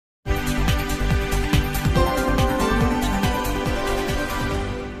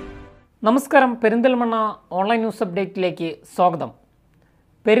നമസ്കാരം. Perinthalmanna online news അപ്ഡേറ്റിലേക്ക് സ്വാഗതം.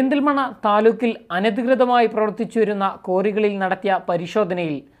 പെരിന്തൽമണ്ണ താലൂക്കിൽ അനധികൃതമായി പ്രവർത്തിച്ചു വരുന്ന ക്വാറികളിൽ നടത്തിയ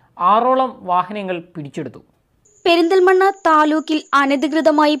പരിശോധനയിൽ 6ഓളം വാഹനങ്ങൾ പിടിച്ചെടുത്തു. പെരിന്തൽമണ്ണ താലൂക്കിൽ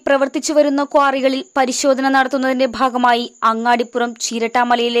അനധികൃതമായി പ്രവർത്തിച്ചു വരുന്ന ക്വാറികളിൽ പരിശോധന നടത്തുന്നതിന്റെ ഭാഗമായി അങ്ങാടിപ്പുറം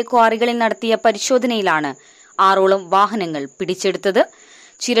ചീരട്ടാമലയിലെ ക്വാറികളിൽ നടത്തിയ പരിശോധനയിലാണ് 6ഓളം വാഹനങ്ങൾ പിടിച്ചെടുത്തത്.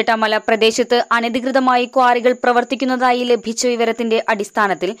 ചീരട്ടാമല പ്രദേശത്ത് അനധികൃതമായി ക്വാറികൾ പ്രവർത്തിക്കുന്നതായി ലഭിച്ച വിവരത്തിന്റെ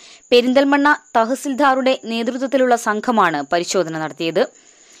അടിസ്ഥാനത്തിൽ പെരിന്തൽമണ്ണ തഹസിൽദാറുടെ നേതൃത്വത്തിലുള്ള സംഘമാണ് പരിശോധന നടത്തിയത്.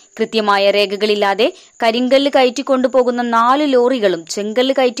 കൃത്യമായ രേഖകളില്ലാതെ കരിങ്കല്ല് കയറ്റിക്കൊണ്ടുപോകുന്ന 4 ലോറികളും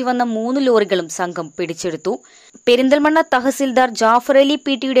ചെങ്കല്ല് കയറ്റി വന്ന 3 ലോറികളും സംഘം പിടിച്ചെടുത്തു. പെരിന്തൽമണ്ണ തഹസിൽദാർ ജാഫർ അലി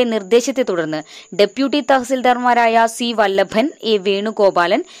പിടിയുടെ നിർദ്ദേശത്തെ തുടർന്ന് deputy തഹസിൽദാർമാരായ C Vallabhan, A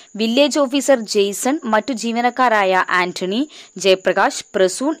Venugopalan, village officer Jason, മറ്റു ജീവനക്കാരായ ആന്റണി, ജയപ്രകാശ്,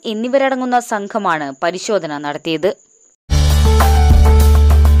 പ്രസൂൺ എന്നിവരടങ്ങുന്ന സംഘമാണ് പരിശോധന നടത്തിയത്.